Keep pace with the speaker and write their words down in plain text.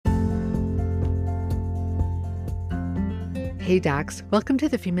Hey docs, welcome to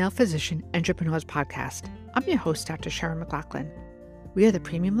the Female Physician Entrepreneurs Podcast. I'm your host, Dr. Sharon McLaughlin. We are the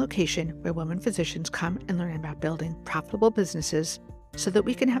premium location where women physicians come and learn about building profitable businesses so that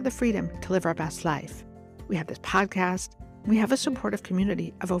we can have the freedom to live our best life. We have this podcast, and we have a supportive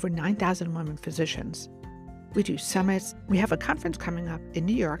community of over 9,000 women physicians. We do summits. We have a conference coming up in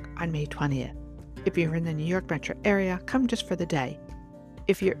New York on May 20th. If you're in the New York metro area, come just for the day.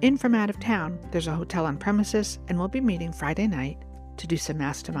 If you're in from out of town, there's a hotel on premises, and we'll be meeting Friday night to do some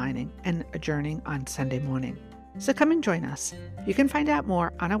masterminding and adjourning on Sunday morning. So come and join us. You can find out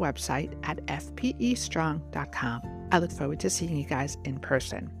more on our website at fpestrong.com. I look forward to seeing you guys in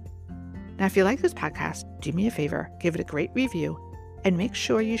person. Now, if you like this podcast, do me a favor, give it a great review, and make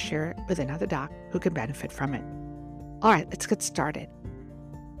sure you share it with another doc who can benefit from it. All right, let's get started.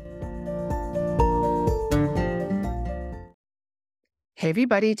 Hey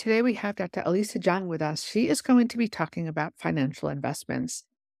everybody, today we have Dr. Elisa Chiang with us. She is going to be talking about financial investments.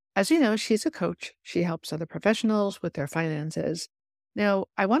 As you know, she's a coach. She helps other professionals with their finances. Now,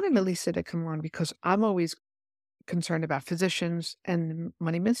 I wanted Elisa to come on because I'm always concerned about physicians and the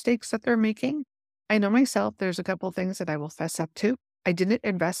money mistakes that they're making. I know myself, there's a couple of things that I will fess up to. I didn't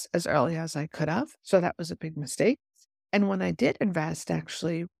invest as early as I could have, so that was a big mistake. And when I did invest,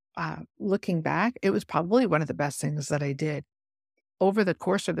 actually, looking back, it was probably one of the best things that I did. Over the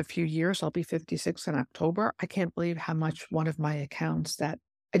course of the few years, I'll be 56 in October. I can't believe how much one of my accounts that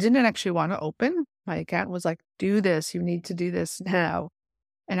I didn't actually want to open. My account was like, do this. You need to do this now.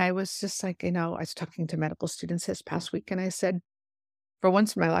 And I was just like, I was talking to medical students this past week and I said, for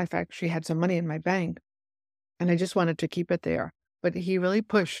once in my life, I actually had some money in my bank and I just wanted to keep it there. But he really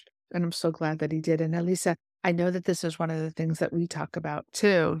pushed and I'm so glad that he did. And Elisa, I know that this is one of the things that we talk about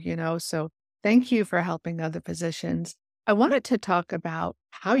too, so thank you for helping other physicians. I wanted to talk about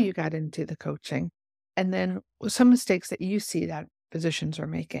how you got into the coaching and then some mistakes that you see that physicians are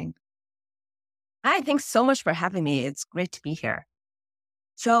making. Hi, thanks so much for having me. It's great to be here.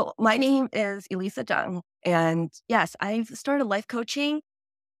 So my name is Elisa Chiang, and yes, I've started life coaching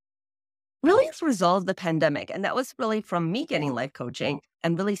really as a result of the pandemic. And that was really from me getting life coaching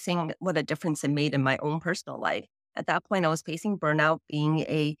and really seeing what a difference it made in my own personal life. At that point, I was facing burnout, being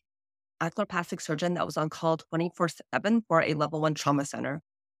a oculoplastic surgeon that was on call 24/7 for a level 1 trauma center,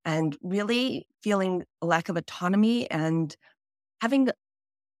 and really feeling a lack of autonomy and having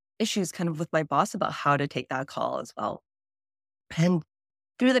issues kind of with my boss about how to take that call as well. And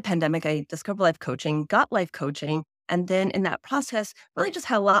through the pandemic, I discovered life coaching, got life coaching, and then in that process, really just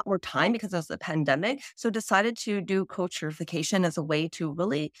had a lot more time because it was the pandemic. So decided to do coach certification as a way to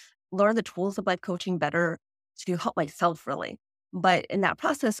really learn the tools of life coaching better to help myself really. But in that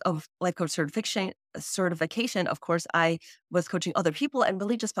process of life coach certification, of course, I was coaching other people and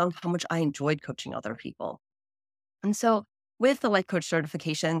really just found how much I enjoyed coaching other people. And so with the life coach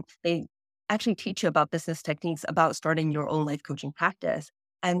certification, they actually teach you about business techniques, about starting your own life coaching practice.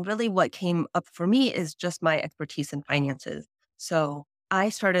 And really what came up for me is just my expertise in finances. So I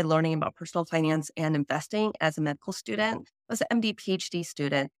started learning about personal finance and investing as a medical student. I was an MD, PhD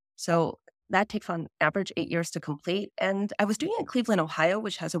student. So that takes on average 8 years to complete. And I was doing it in Cleveland, Ohio,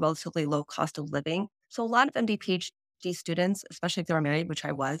 which has a relatively low cost of living. So a lot of MD, PhD students, especially if they were married, which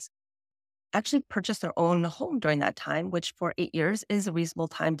I was, actually purchased their own home during that time, which for 8 years is a reasonable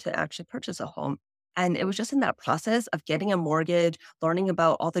time to actually purchase a home. And it was just in that process of getting a mortgage, learning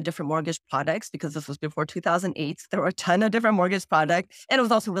about all the different mortgage products, because this was before 2008. There were a ton of different mortgage products. And it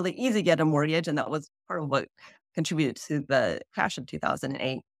was also really easy to get a mortgage. And that was part of what contributed to the crash of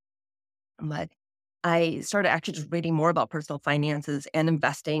 2008. But I started actually just reading more about personal finances and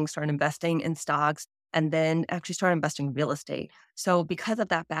investing, started investing in stocks, and then actually started investing in real estate. So because of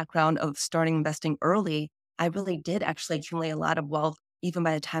that background of starting investing early, I really did actually accumulate a lot of wealth even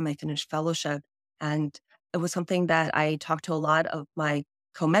by the time I finished fellowship. And it was something that I talked to a lot of my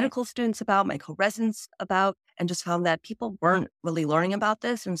co-medical students about, my co-residents about, and just found that people weren't really learning about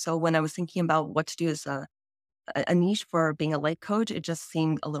this. And so when I was thinking about what to do as a niche for being a life coach, it just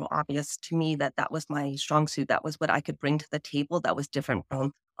seemed a little obvious to me that that was my strong suit. That was what I could bring to the table that was different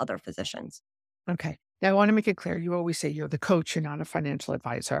from other physicians. Okay. Now, I want to make it clear. You always say you're the coach, you're not a financial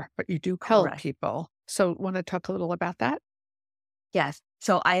advisor, but you do help Correct. people. So want to talk a little about that? Yes.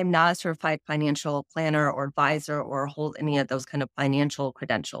 So I am not a certified financial planner or advisor or hold any of those kind of financial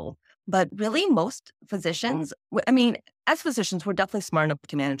credentials. But really, most physicians, as physicians, we're definitely smart enough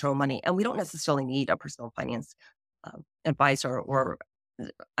to manage our own money, and we don't necessarily need a personal finance advisor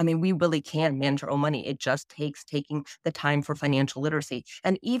we really can manage our own money. It just takes taking the time for financial literacy.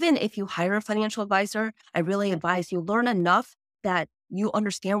 And even if you hire a financial advisor, I really advise you learn enough that you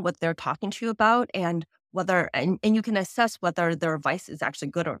understand what they're talking to you about and and you can assess whether their advice is actually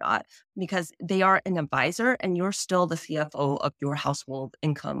good or not, because they are an advisor and you're still the CFO of your household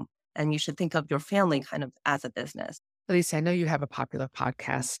income. And you should think of your family kind of as a business. Elisa, I know you have a popular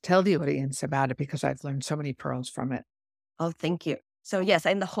podcast. Tell the audience about it because I've learned so many pearls from it. Oh, thank you. So yes,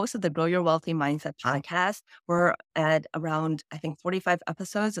 I'm the host of the Grow Your Wealthy Mindset podcast. We're at around, I think, 45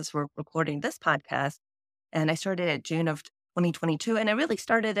 episodes as we're recording this podcast. And I started it June of 2022. And I really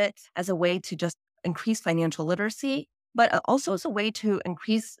started it as a way to just increase financial literacy, but also as a way to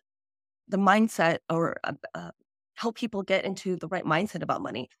increase the mindset or help people get into the right mindset about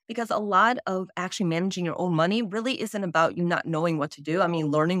money. Because a lot of actually managing your own money really isn't about you not knowing what to do. I mean,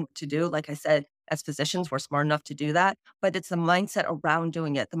 learning what to do. Like I said, as physicians, we're smart enough to do that, but it's the mindset around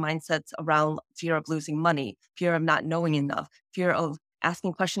doing it. The mindset's around fear of losing money, fear of not knowing enough, fear of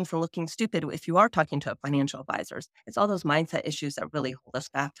asking questions and looking stupid if you are talking to financial advisors. It's all those mindset issues that really hold us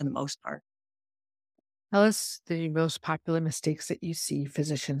back for the most part. Tell us the most popular mistakes that you see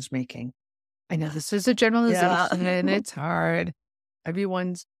physicians making. I know this is a generalization Yeah. and it's hard.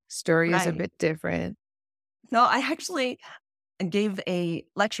 Everyone's story is a Right. bit different. No, I actually gave a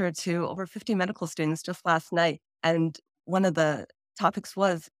lecture to over 50 medical students just last night. And one of the topics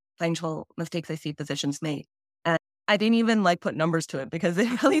was financial mistakes I see physicians make. And I didn't even like put numbers to it because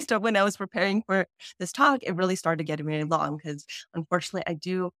it really started when I was preparing for this talk, it really started getting really long because unfortunately I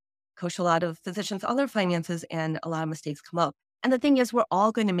do coach a lot of physicians on their finances and a lot of mistakes come up. And the thing is, we're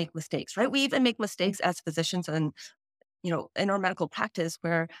all going to make mistakes, right? We even make mistakes as physicians and, in our medical practice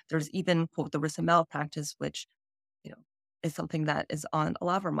where there's even quote the risk of malpractice, which you know, is something that is on a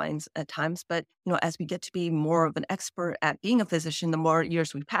lot of our minds at times. But, as we get to be more of an expert at being a physician, the more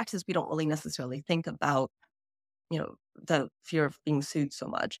years we practice, we don't really necessarily think about, the fear of being sued so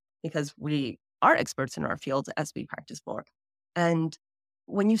much because we are experts in our field as we practice more. And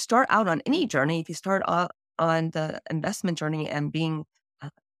when you start out on any journey, if you start out on the investment journey and uh,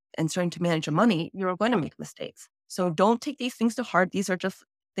 and starting to manage your money, you're going to make mistakes. So don't take these things to heart. These are just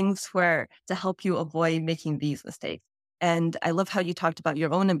things where to help you avoid making these mistakes. And I love how you talked about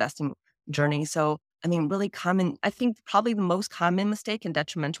your own investing journey. So, I mean, really common, I think probably the most common mistake and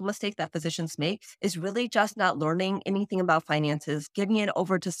detrimental mistake that physicians make is really just not learning anything about finances, giving it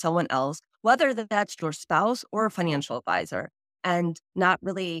over to someone else, whether that's your spouse or a financial advisor, and not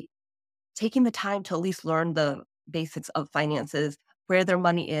really taking the time to at least learn the basics of finances, where their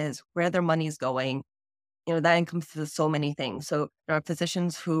money is, where their money is going. That encompasses so many things. So there are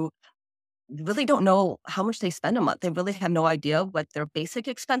physicians who really don't know how much they spend a month. They really have no idea what their basic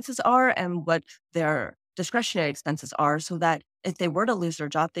expenses are and what their discretionary expenses are, so that if they were to lose their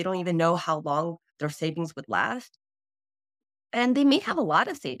job, they don't even know how long their savings would last. And they may have a lot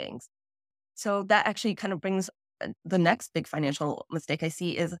of savings. So that actually kind of brings the next big financial mistake I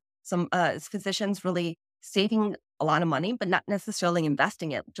see is some is physicians really saving a lot of money, but not necessarily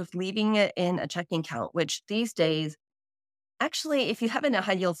investing it, just leaving it in a checking account, which these days, actually, if you have in a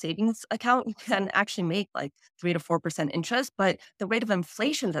high yield savings account, you can actually make like 3 to 4% interest, but the rate of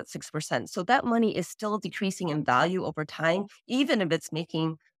inflation is at 6%. So that money is still decreasing in value over time, even if it's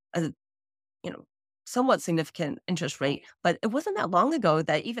making a you know, somewhat significant interest rate. But it wasn't that long ago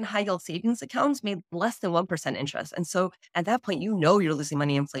that even high yield savings accounts made less than 1% interest. And so at that point, you're losing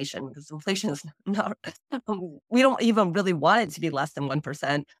money in inflation because inflation is not, we don't even really want it to be less than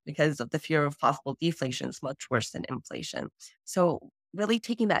 1% because of the fear of possible deflation is much worse than inflation. So really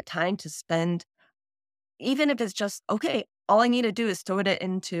taking that time to spend, even if it's just, okay, all I need to do is throw it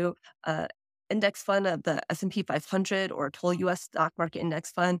into a index fund of the S&P 500 or a total US stock market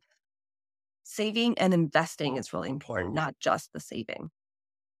index fund. Saving and investing is really important, not just the saving.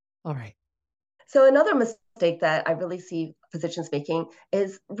 All right. So another mistake that I really see physicians making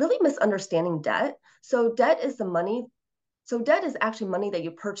is really misunderstanding debt. So debt is actually money that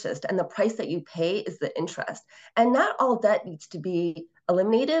you purchased, and the price that you pay is the interest. And not all debt needs to be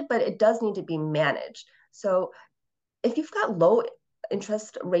eliminated, but it does need to be managed. So if you've got low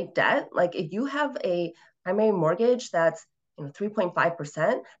interest rate debt, like if you have a primary mortgage that's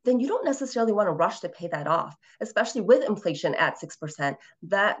 3.5%, then you don't necessarily want to rush to pay that off, especially with inflation at 6%.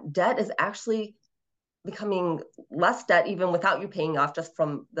 That debt is actually becoming less debt even without you paying off, just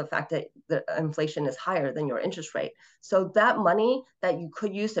from the fact that the inflation is higher than your interest rate. So that money that you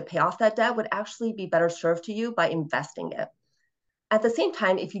could use to pay off that debt would actually be better served to you by investing it. At the same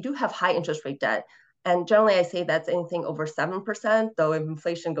time, if you do have high interest rate debt, And generally, I say that's anything over 7%, though if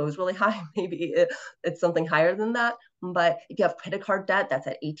inflation goes really high, it's something higher than that. But if you have credit card debt that's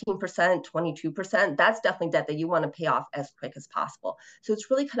at 18%, 22%, that's definitely debt that you want to pay off as quick as possible. So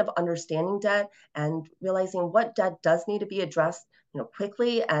it's really kind of understanding debt and realizing what debt does need to be addressed,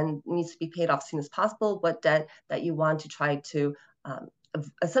 quickly and needs to be paid off as soon as possible, what debt that you want to try to um,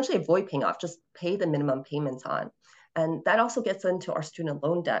 essentially avoid paying off, just pay the minimum payments on. And that also gets into our student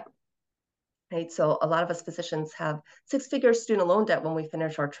loan debt, right? So a lot of us physicians have six-figure student loan debt when we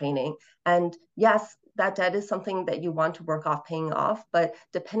finish our training. And yes, that debt is something that you want to work off paying off, but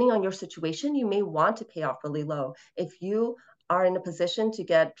depending on your situation, you may want to pay off really low. If you are in a position to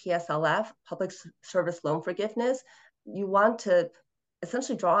get PSLF, public service loan forgiveness, you want to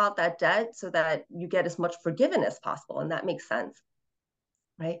essentially draw out that debt so that you get as much forgiven as possible. And that makes sense,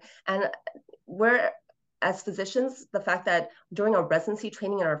 right? And we're, as physicians, the fact that during our residency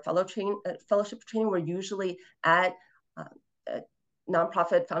training and our fellowship training, we're usually at uh, uh,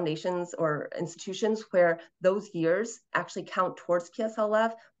 nonprofit foundations or institutions where those years actually count towards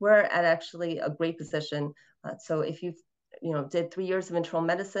PSLF. We're at actually a great position. So if you've did 3 years of internal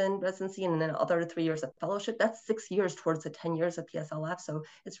medicine residency and then other 3 years of fellowship, that's 6 years towards the 10 years of PSLF. So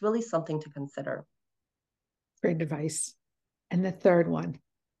it's really something to consider. Great advice. And the third one.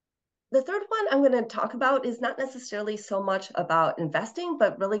 The third one I'm going to talk about is not necessarily so much about investing,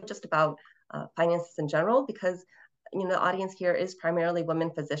 but really just about finances in general, because the audience here is primarily women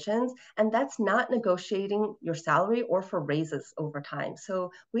physicians, and that's not negotiating your salary or for raises over time.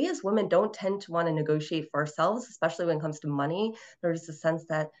 So we as women don't tend to want to negotiate for ourselves, especially when it comes to money. There's a sense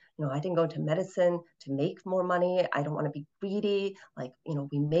that, I didn't go into medicine to make more money. I don't want to be greedy. Like,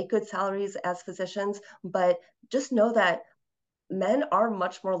 we make good salaries as physicians, but just know that men are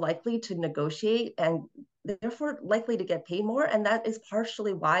much more likely to negotiate and therefore likely to get paid more. And that is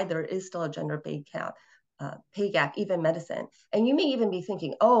partially why there is still a gender pay gap, even medicine. And you may even be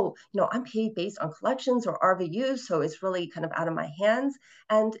thinking, oh, I'm paid based on collections or RVUs, so it's really kind of out of my hands.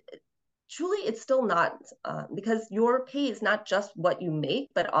 And truly, it's still not, because your pay is not just what you make,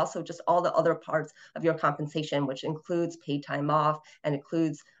 but also just all the other parts of your compensation, which includes paid time off and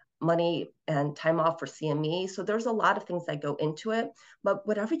includes money and time off for CME. So there's a lot of things that go into it. But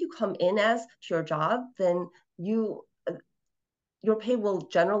whatever you come in as to your job, then your pay will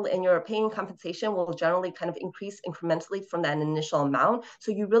generally, and your pay and compensation will generally kind of increase incrementally from that initial amount.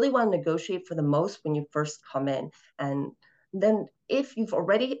 So you really want to negotiate for the most when you first come in. And then if you've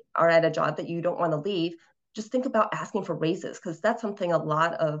already are at a job that you don't want to leave, just think about asking for raises, because that's something a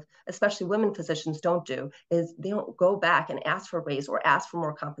lot of, especially women physicians, don't do, is they don't go back and ask for a raise or ask for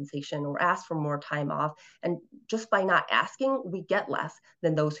more compensation or ask for more time off. And just by not asking, we get less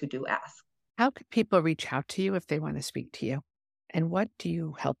than those who do ask. How could people reach out to you if they want to speak to you? And what do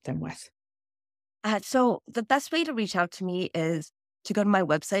you help them with? So the best way to reach out to me is to go to my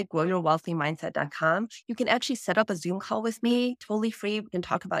website, growyourwealthymindset.com. You can actually set up a Zoom call with me, totally free. We can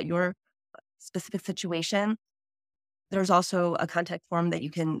talk about your specific situation. There's also a contact form that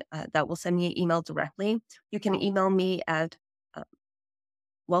that will send me an email directly. You can email me at uh,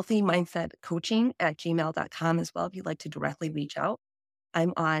 wealthymindsetcoaching@gmail.com as well if you'd like to directly reach out.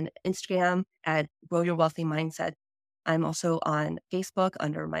 I'm on Instagram at Grow Your Wealthy Mindset. I'm also on Facebook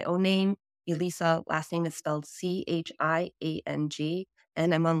under my own name, Elisa. Last name is spelled Chiang,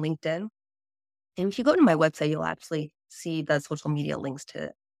 and I'm on LinkedIn. And if you go to my website, you'll actually see the social media links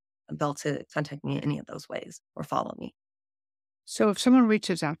to be able to contact me in any of those ways or follow me. So if someone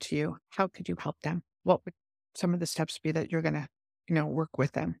reaches out to you, how could you help them? What would some of the steps be that you're going to, work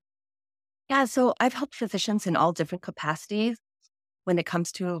with them? Yeah, so I've helped physicians in all different capacities when it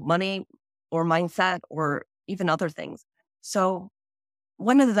comes to money or mindset or even other things. So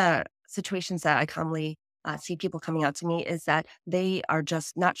one of the situations that I commonly see people coming out to me is that they are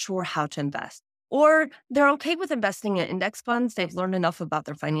just not sure how to invest. Or they're okay with investing in index funds. They've learned enough about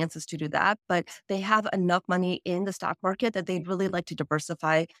their finances to do that, but they have enough money in the stock market that they'd really like to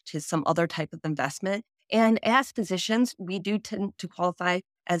diversify to some other type of investment. And as physicians, we do tend to qualify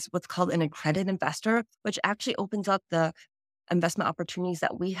as what's called an accredited investor, which actually opens up the investment opportunities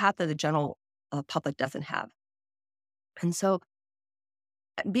that we have that the general public doesn't have. And so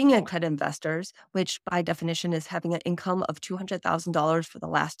being accredited investors, which by definition is having an income of $200,000 for the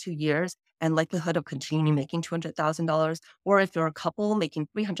last 2 years and likelihood of continuing making $200,000, or if you're a couple making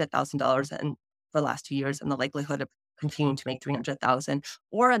 $300,000 for the last 2 years and the likelihood of continuing to make $300,000,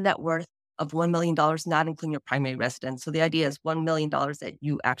 or a net worth of $1 million, not including your primary residence. So the idea is $1 million that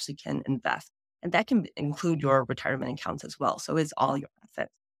you actually can invest. And that can include your retirement accounts as well. So it's all your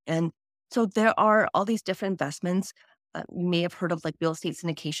assets. And so there are all these different investments. You may have heard of like real estate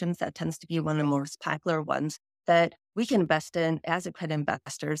syndications. That tends to be one of the most popular ones that we can invest in as accredited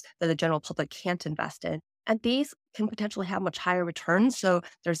investors that the general public can't invest in. And these can potentially have much higher returns. So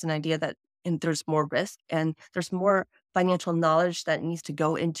there's an idea that there's more risk and there's more financial knowledge that needs to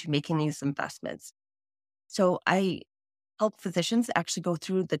go into making these investments. So I help physicians actually go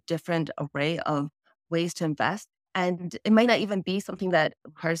through the different array of ways to invest. And it might not even be something that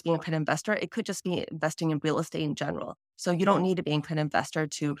requires being a credit investor. It could just be investing in real estate in general. So you don't need to be a credit investor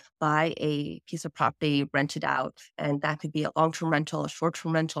to buy a piece of property, rent it out. And that could be a long-term rental, a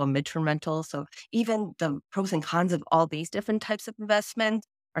short-term rental, a mid-term rental. So even the pros and cons of all these different types of investment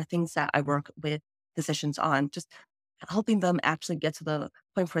are things that I work with physicians on, just helping them actually get to the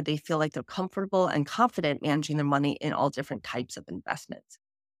point where they feel like they're comfortable and confident managing their money in all different types of investments.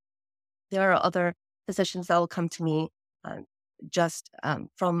 There are other physicians that will come to me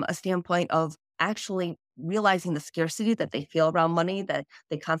from a standpoint of actually realizing the scarcity that they feel around money, that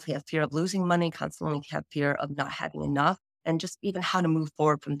they constantly have fear of losing money, constantly have fear of not having enough, and just even how to move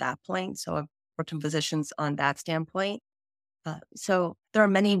forward from that point. So I've worked with physicians on that standpoint. So there are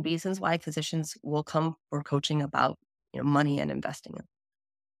many reasons why physicians will come for coaching about money and investing.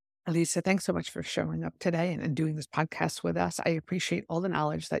 Elisa, thanks so much for showing up today and doing this podcast with us. I appreciate all the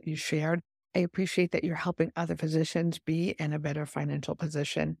knowledge that you shared. I appreciate that you're helping other physicians be in a better financial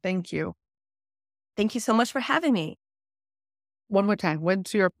position. Thank you. Thank you so much for having me. One more time,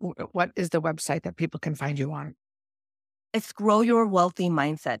 what is the website that people can find you on? It's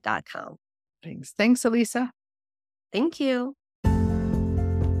growyourwealthymindset.com. Thanks, Elisa. Thank you.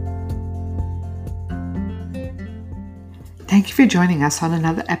 Thank you for joining us on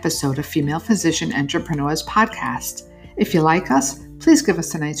another episode of Female Physician Entrepreneurs Podcast. If you like us, please give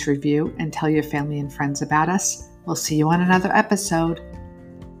us a nice review and tell your family and friends about us. We'll see you on another episode.